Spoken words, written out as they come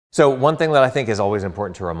So one thing that I think is always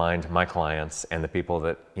important to remind my clients and the people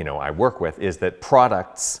that I work with is that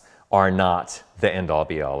products are not the end all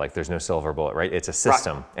be all. Like there's no silver bullet, right? It's a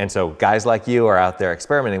system. Right. And so guys like you are out there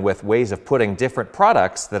experimenting with ways of putting different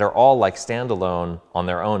products that are all like standalone on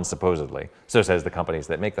their own, supposedly. So says the companies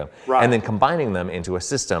that make them. Right. And then combining them into a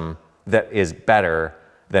system that is better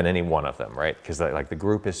than any one of them, right? Because like the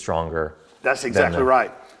group is stronger. That's exactly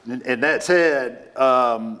right. And that said,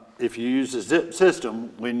 if you use a zip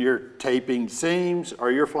system, when you're taping seams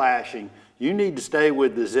or you're flashing, you need to stay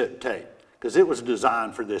with the zip tape because it was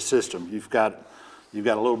designed for this system. You've got a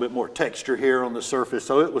little bit more texture here on the surface,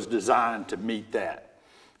 so it was designed to meet that,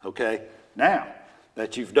 okay? Now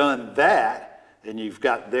that you've done that and you've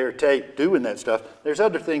got their tape doing that stuff, there's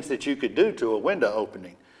other things that you could do to a window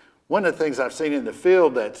opening. One of the things I've seen in the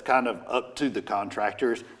field that's kind of up to the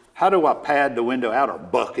contractors, how do I pad the window out or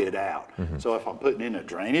buck it out? Mm-hmm. So if I'm putting in a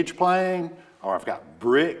drainage plane or I've got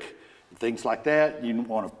brick, things like that, you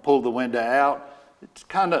want to pull the window out, it's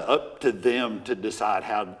kind of up to them to decide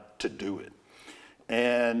how to do it.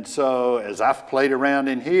 And so as I've played around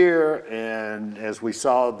in here and as we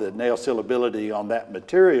saw the nail sealability on that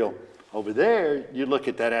material over there, you look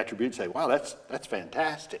at that attribute and say, wow, that's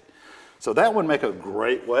fantastic. So that would make a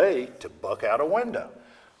great way to buck out a window.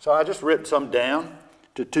 So I just ripped some down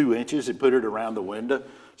to 2 inches and put it around the window.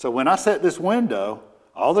 So when I set this window,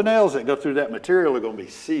 all the nails that go through that material are going to be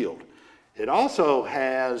sealed. It also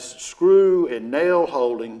has screw and nail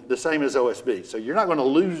holding the same as OSB. So you're not going to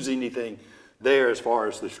lose anything there as far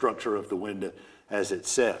as the structure of the window as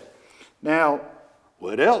it's set. Now,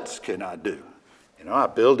 what else can I do? I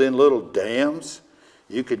build in little dams.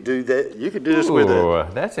 You could do that. You could do this with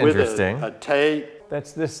a tape.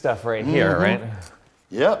 That's this stuff right here, right?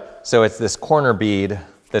 Yep. So it's this corner bead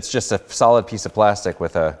that's just a solid piece of plastic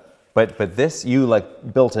with a, but this, you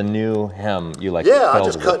like built a new hem. You like I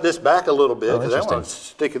just cut this back a little bit because I want to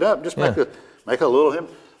stick it up. Just make a little hem.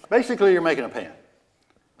 Basically, you're making a pan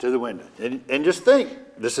to the window. And just think,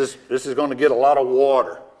 this is going to get a lot of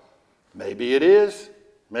water. Maybe it is,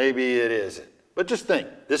 maybe it isn't. But just think,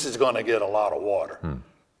 this is going to get a lot of water.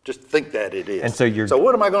 Just think that it is. And so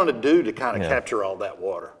what am I going to do to kind of capture all that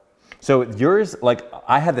water? So yours, like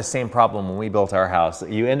I had the same problem when we built our house.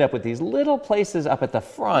 You end up with these little places up at the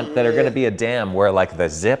front that are going to be a dam where like the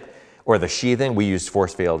zip or the sheathing, we used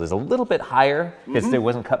force field, is a little bit higher because it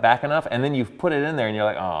wasn't cut back enough. And then you put it in there and you're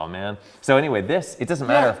like, oh man. So anyway, it doesn't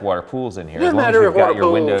matter if water pools in here. It doesn't matter if water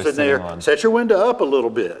pools in there. Set your window up a little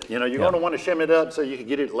bit. You're going to want to shim it up so you can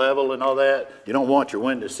get it level and all that. You don't want your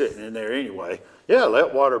window sitting in there anyway. Yeah,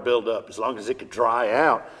 let water build up as long as it can dry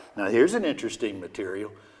out. Now here's an interesting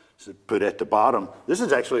material. So put at the bottom. This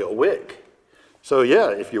is actually a wick. So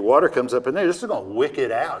yeah, if your water comes up in there, this is going to wick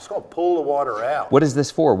it out. It's going to pull the water out. What is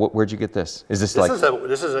this for? Where'd you get this? Is this like?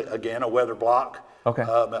 This is again a weather block. Okay.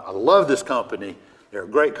 I love this company. They're a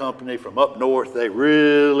great company from up north. They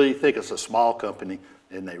really think it's a small company,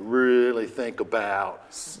 and they really think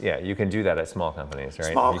about. Yeah, you can do that at small companies,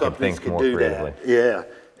 right? Small companies can do that. Yeah,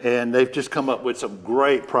 and they've just come up with some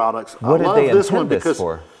great products. What did they intend this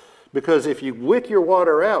for? Because if you wick your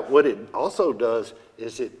water out, what it also does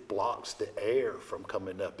is it blocks the air from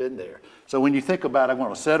coming up in there. So when you think about, I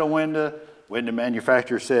want to set a window, when the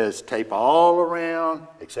manufacturer says tape all around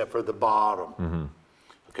except for the bottom.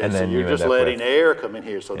 Okay, and so you're just letting air come in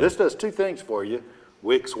here. So this does 2 things for you.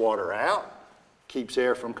 Wicks water out, keeps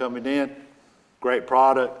air from coming in. Great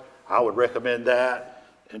product. I would recommend that.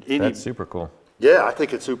 And that's super cool. Yeah, I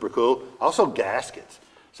think it's super cool. Also gaskets.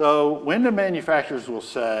 So when the manufacturers will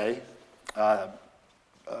say,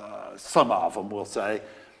 some of them will say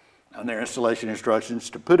on their installation instructions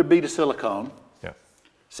to put a bead of silicone,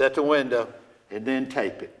 set the window, and then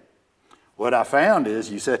tape it. What I found is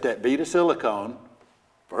you set that bead of silicone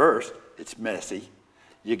first, it's messy.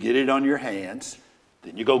 You get it on your hands,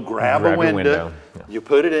 then you go grab a window. You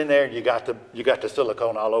put it in there, and you got the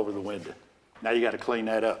silicone all over the window. Now you got to clean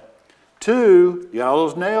that up. 2, you got all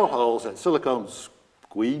those nail holes, that silicone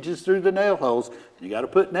squeeges through the nail holes. You got to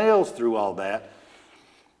put nails through all that.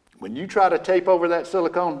 When you try to tape over that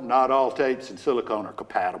silicone, not all tapes and silicone are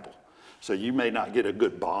compatible. So you may not get a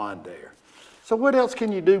good bond there. So what else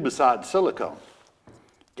can you do besides silicone?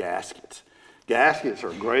 Gaskets. Gaskets are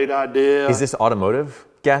a great idea. Is this automotive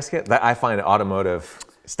gasket? I find automotive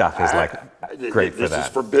stuff is like great for that. This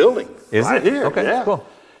is for building. Is it? Here. Okay, yeah. Cool.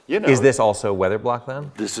 Is this also weather block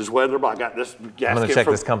then? This is weather block. I got this gasket. I'm going to check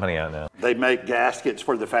this company out now. They make gaskets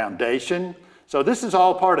for the foundation. So this is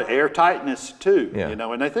all part of airtightness too,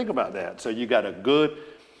 and they think about that. So you got a good,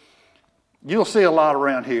 you'll see a lot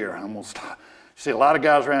around here. See a lot of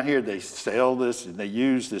guys around here, they sell this and they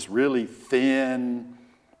use this really thin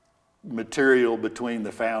material between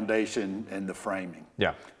the foundation and the framing.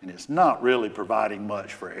 Yeah. And it's not really providing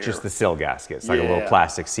much for air. Just the sill gaskets, like a little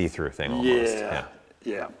plastic see-through thing almost.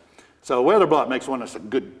 Yeah. So weather block makes one that's a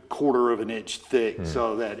good 1/4 of an inch thick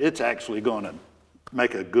so that it's actually going to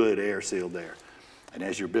make a good air seal there. And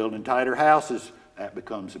as you're building tighter houses, that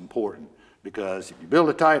becomes important, because if you build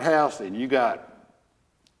a tight house and you got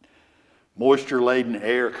moisture-laden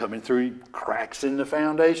air coming through cracks in the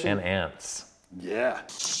foundation. And ants. Yeah.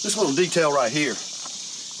 This little detail right here,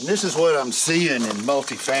 and this is what I'm seeing in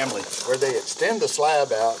multifamily, where they extend the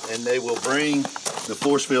slab out and they will bring the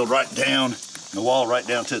force field right down, the wall right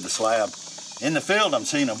down to the slab. In the field, I'm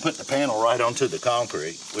seeing them put the panel right onto the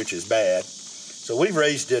concrete, which is bad. So we've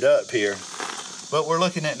raised it up here, but we're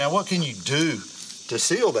looking at, now what can you do to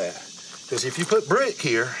seal that? Because if you put brick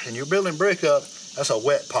here and you're building brick up, that's a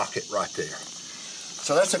wet pocket right there.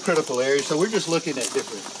 So that's a critical area. So we're just looking at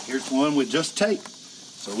different, here's one with just tape.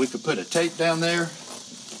 So we could put a tape down there,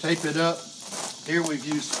 tape it up. Here we've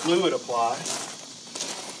used fluid apply,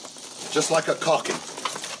 just like a caulking.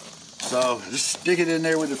 So just stick it in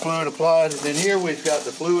there with the fluid applied. And then here we've got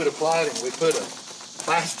the fluid applied and we put a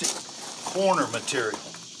plastic corner material.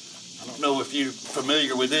 I don't know if you're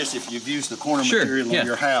familiar with this, if you've used the corner material in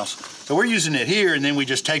your house. So we're using it here, and then we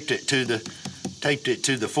just taped it to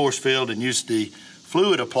the force field and used the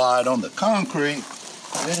fluid applied on the concrete.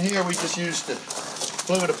 And then here we just used the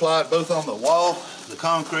fluid applied both on the wall, the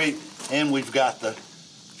concrete, and we've got the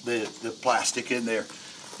plastic in there.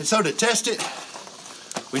 And so to test it,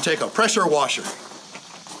 we take a pressure washer.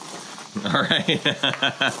 All right.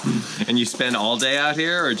 And you spend all day out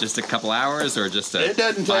here, or just a couple hours, or just It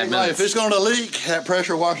doesn't take long. If it's going to leak, that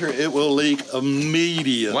pressure washer, it will leak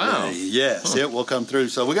immediately. Wow. Yes, it will come through.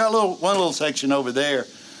 So we got one little section over there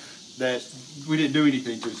that we didn't do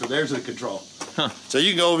anything to. So there's the control. Huh. So you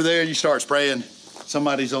can go over there and you start spraying.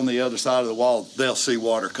 Somebody's on the other side of the wall, they'll see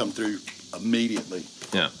water come through immediately.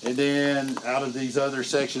 Yeah. And then out of these other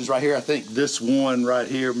sections right here, I think this one right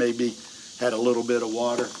here maybe had a little bit of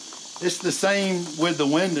water. It's the same with the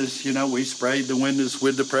windows. You know, we sprayed the windows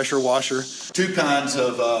with the pressure washer. Two kinds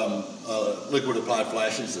of liquid applied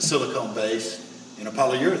flashes, a silicone base and a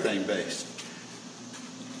polyurethane base.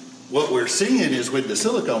 What we're seeing is with the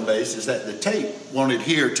silicone base is that the tape won't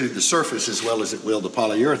adhere to the surface as well as it will the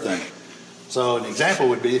polyurethane. So an example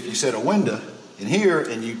would be if you set a window in here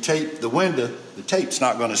and you tape the window, the tape's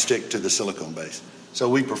not going to stick to the silicone base. So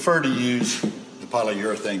we prefer to use the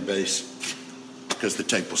polyurethane base because the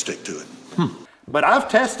tape will stick to it. But I've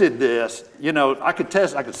tested this. You know, I could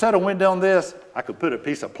set a window on this. I could put a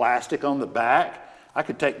piece of plastic on the back. I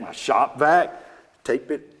could take my shop vac,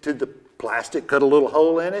 tape it to the plastic, cut a little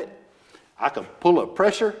hole in it. I could pull a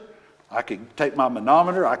pressure. I could take my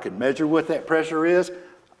manometer. I could measure what that pressure is.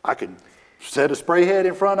 I could set a spray head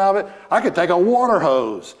in front of it. I could take a water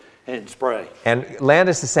hose and spray. And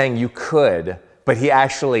Landus is saying you could, but he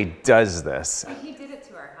actually does this. He did it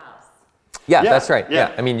to our house. Yeah, that's right.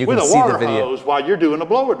 Yeah. I mean, you can see the video. With a water hose while you're doing a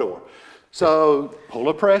blower door. So pull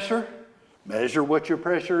a pressure, measure what your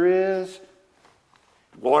pressure is.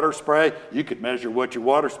 Water spray, you could measure what your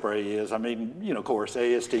water spray is. I mean, you know, of course,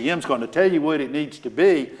 ASTM's going to tell you what it needs to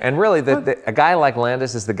be. And really, a guy like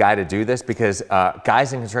Landus is the guy to do this, because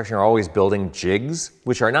guys in construction are always building jigs,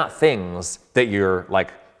 which are not things that you're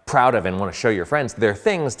like proud of and want to show your friends. They're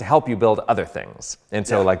things to help you build other things. And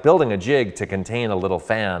so like building a jig to contain a little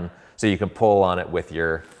fan so you can pull on it with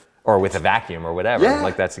or with a vacuum or whatever. Yeah.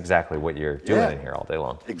 Like that's exactly what you're doing in here all day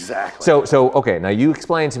long. Exactly. So okay, now you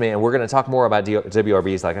explain to me, and we're going to talk more about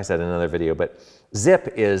WRBs, like I said in another video, but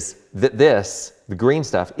zip is, the green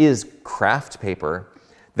stuff is craft paper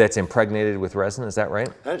that's impregnated with resin, is that right?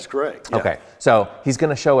 That's correct. Yeah. Okay, so he's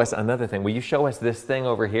going to show us another thing. Will you show us this thing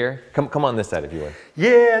over here? Come on this side if you would.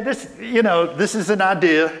 Yeah, this is an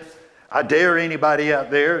idea. I dare anybody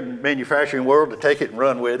out there in the manufacturing world to take it and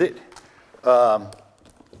run with it.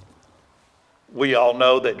 We all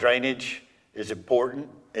know that drainage is important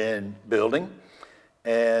in building.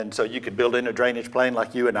 And so you could build in a drainage plane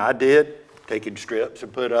like you and I did, taking strips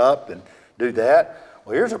and put up and do that.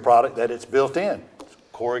 Well, here's a product that it's built in. It's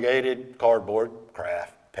corrugated cardboard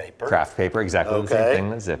craft paper. Craft paper, exactly the same thing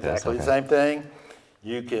that zip is. Exactly the same thing.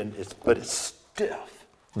 You can, but it's stiff.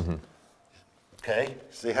 Mm-hmm. Okay,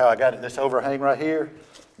 see how I got this overhang right here?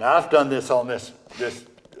 Now I've done this on this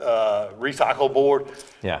recycle board.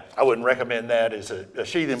 Yeah. I wouldn't recommend that as a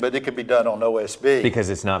sheathing, but it could be done on OSB. Because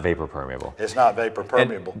it's not vapor permeable. It's not vapor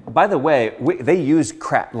permeable. And by the way, they use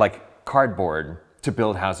cardboard to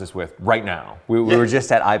build houses with right now. We were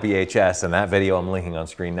just at IBHS, and that video I'm linking on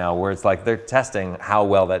screen now, where it's like they're testing how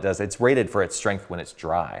well that does. It's rated for its strength when it's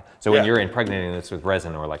dry. So when you're impregnating this with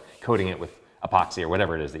resin or like coating it with epoxy or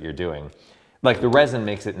whatever it is that you're doing, like the resin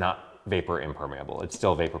makes it not vapor impermeable. It's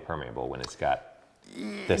still vapor permeable when it's got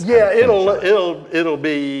this kind of finish on it. it'll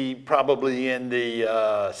be probably in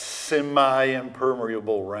the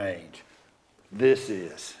semi-impermeable range. This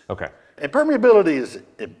is. Okay. And permeability is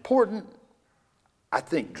important. I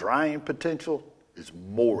think drying potential is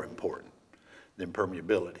more important than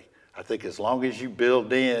permeability. I think as long as you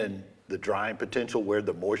build in the drying potential where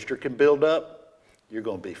the moisture can build up, you're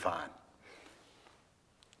going to be fine.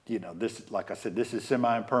 You know, this, like I said, this is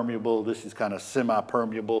semi-impermeable. This is kind of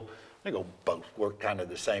semi-permeable. They go both work kind of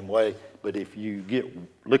the same way. But if you get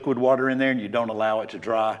liquid water in there and you don't allow it to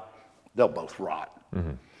dry, they'll both rot.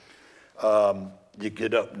 You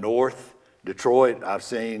get up north, Detroit, I've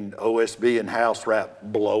seen OSB and house wrap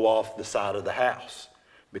blow off the side of the house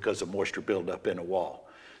because of moisture buildup in a wall.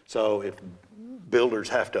 So if builders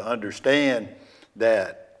have to understand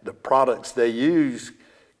that the products they use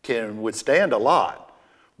can withstand a lot,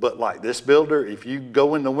 but like this builder, if you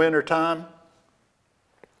go in the winter time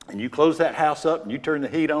and you close that house up and you turn the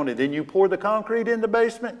heat on and then you pour the concrete in the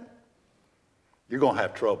basement, you're gonna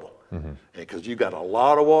have trouble. Because you got a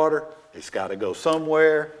lot of water, it's got to go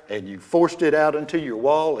somewhere, and you forced it out into your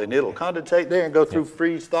wall, and it'll condensate there and go through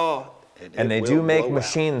freeze thaw. And they do make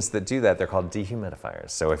machines that do that. They're called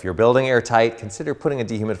dehumidifiers. So if you're building airtight, consider putting a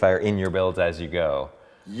dehumidifier in your builds as you go.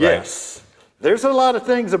 Yes. Right? There's a lot of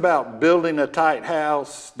things about building a tight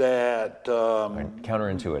house that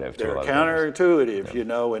counterintuitive. They're counterintuitive, you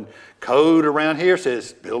know. And code around here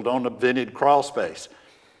says build on a vented crawl space.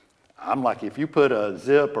 I'm like, if you put a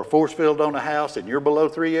zip or force field on a house and you're below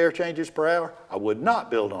 3 air changes per hour, I would not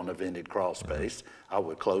build on a vented crawl space. I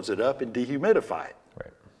would close it up and dehumidify it.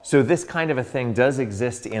 Right. So this kind of a thing does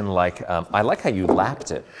exist in like, I like how you lapped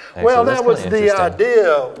it. Actually. Well, that was the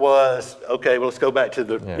idea was, okay, well, let's go back to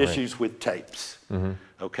the issues with tapes.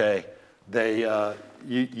 Okay,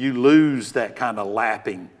 you lose that kind of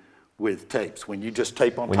lapping with tapes. When you just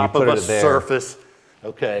tape on top of a surface,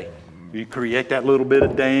 okay. You create that little bit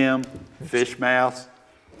of dam, fish mouths.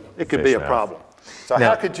 It could be a problem. So now,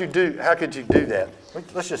 how could you do that?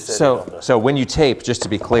 Let's just say so when you tape, just to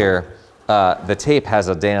be clear, the tape has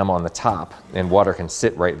a dam on the top, and water can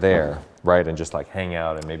sit right there, right, and just like hang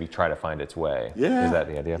out and maybe try to find its way. Yeah. Is that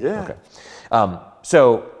the idea? Yeah. Okay.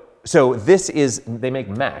 So this is, they make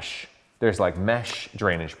mesh. There's like mesh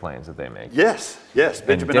drainage planes that they make. Yes.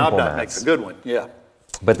 Benjamin Obdot makes a good one. Yeah.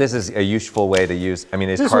 But this is a useful way to use, I mean,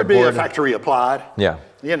 it's this cardboard. Would be a factory applied. Yeah.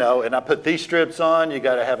 You know, and I put these strips on, you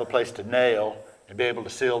got to have a place to nail and be able to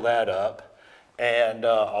seal that up. And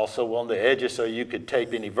also on the edges so you could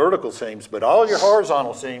tape any vertical seams, but all your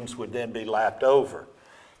horizontal seams would then be lapped over.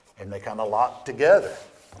 And they kind of lock together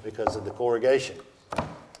because of the corrugation,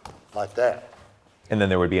 like that. And then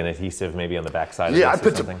there would be an adhesive maybe on the back side of this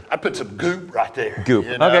or something? I put some goop right there. Goop.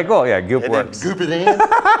 You know? Okay, cool. Yeah, goop works. And then goop it in.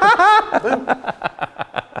 Boom.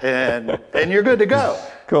 And you're good to go.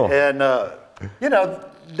 Cool. And, you know,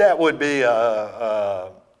 that would be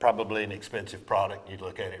probably an expensive product. You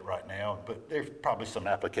look at it right now, but there's probably some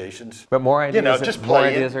applications. But more ideas, you know, just more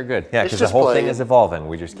ideas are good. Yeah, because the whole thing is evolving.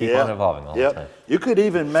 We just keep on evolving all the time. You could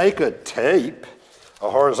even make a tape, a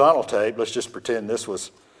horizontal tape. Let's just pretend this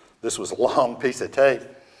was a long piece of tape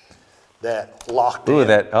that locked in.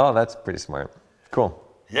 That's pretty smart. Cool.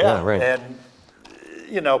 Yeah, right. And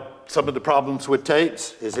you know, some of the problems with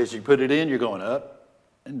tapes is as you put it in, you're going up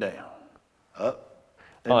and down, up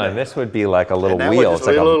and down. And this would be like a little and wheel. It's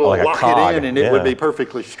like a lock cog. It in and it would be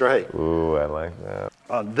perfectly straight. Ooh, I like that.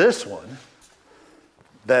 On this one,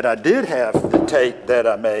 that I did have the tape that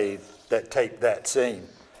I made that taped that seam.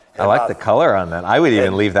 I like the color on that. I would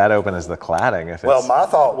even leave that open as the cladding. Well, my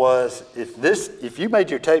thought was, if you made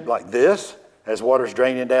your tape like this, as water's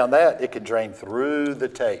draining down that, it could drain through the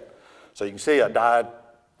tape. So you can see I died,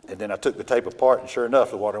 and then I took the tape apart, and sure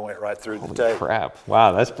enough, the water went right through the tape. Crap.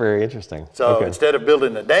 Wow, that's very interesting. So instead of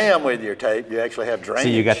building a dam with your tape, you actually have drainage. So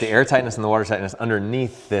you got the air tightness and the water tightness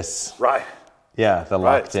underneath this. Right. Yeah, the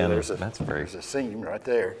locked in. So there's a seam right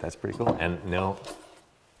there. That's pretty cool. And no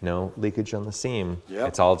leakage on the seam. Yep.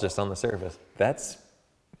 It's all just on the surface. That's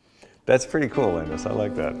pretty cool, Landus. I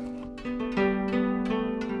like that.